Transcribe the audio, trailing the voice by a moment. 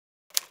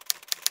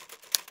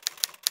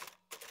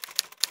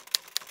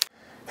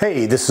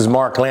Hey, this is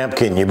Mark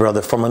Lampkin, your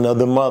brother from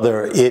another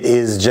mother. It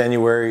is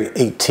January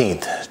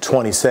 18th,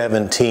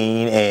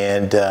 2017,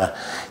 and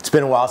it's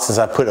been a while since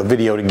I put a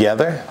video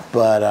together,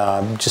 but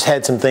just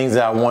had some things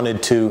that I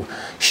wanted to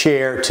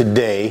share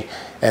today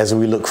as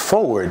we look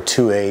forward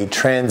to a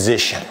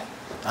transition.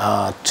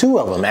 Two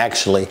of them,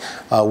 actually.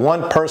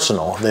 One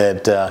personal,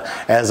 that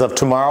as of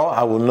tomorrow,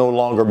 I will no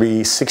longer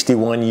be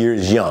 61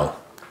 years young.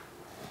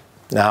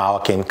 Now I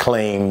can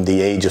claim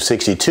the age of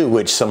 62,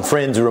 which some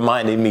friends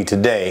reminded me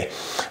today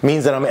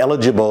means that I'm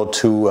eligible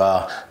to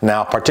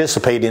now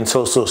participate in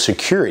Social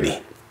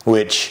Security,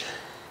 which,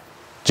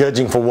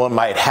 judging from what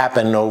might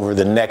happen over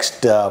the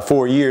next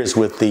 4 years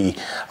with the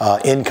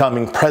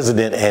incoming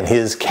president and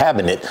his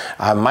cabinet,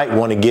 I might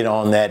want to get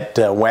on that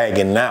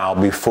wagon now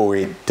before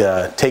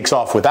it takes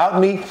off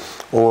without me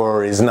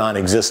or is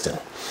non-existent.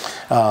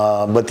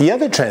 But the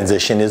other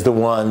transition is the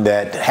one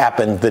that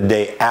happened the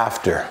day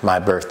after my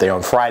birthday,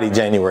 on Friday,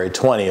 January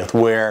 20th,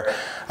 where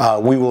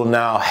we will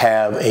now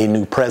have a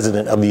new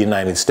president of the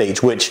United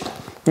States, which,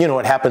 you know,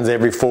 it happens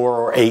every 4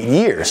 or 8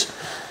 years.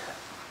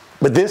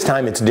 But this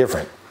time it's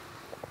different.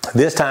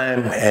 This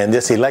time and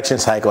this election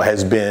cycle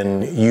has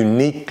been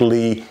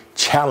uniquely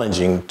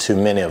challenging to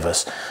many of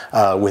us,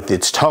 with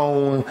its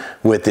tone,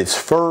 with its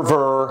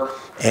fervor,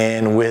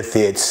 and with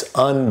its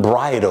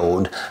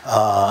unbridled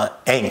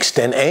angst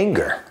and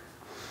anger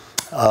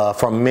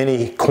from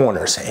many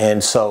corners.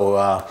 And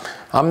so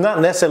I'm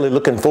not necessarily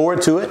looking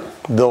forward to it,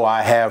 though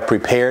I have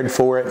prepared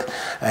for it.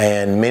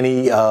 And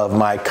many of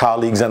my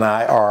colleagues and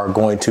I are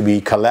going to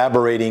be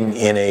collaborating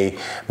in a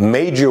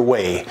major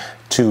way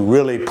to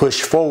really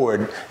push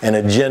forward an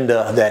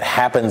agenda that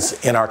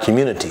happens in our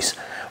communities.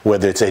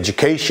 Whether it's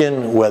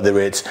education, whether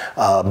it's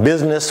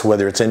business,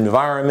 whether it's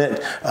environment,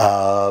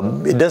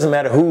 it doesn't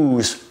matter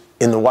who's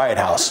in the White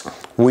House,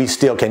 we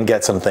still can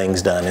get some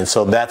things done. And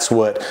so that's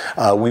what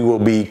we will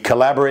be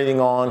collaborating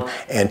on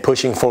and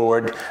pushing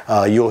forward.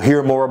 You'll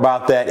hear more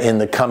about that in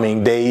the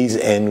coming days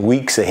and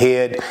weeks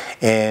ahead.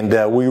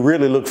 And we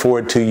really look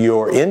forward to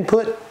your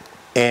input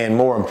and,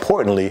 more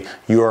importantly,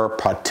 your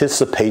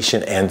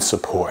participation and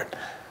support.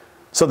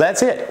 So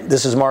that's it.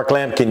 This is Mark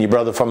Lampkin, your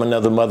brother from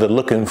another mother,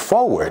 looking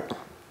forward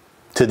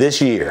to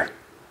this year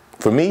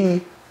for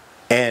me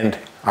and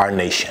our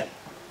nation.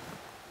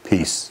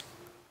 Peace.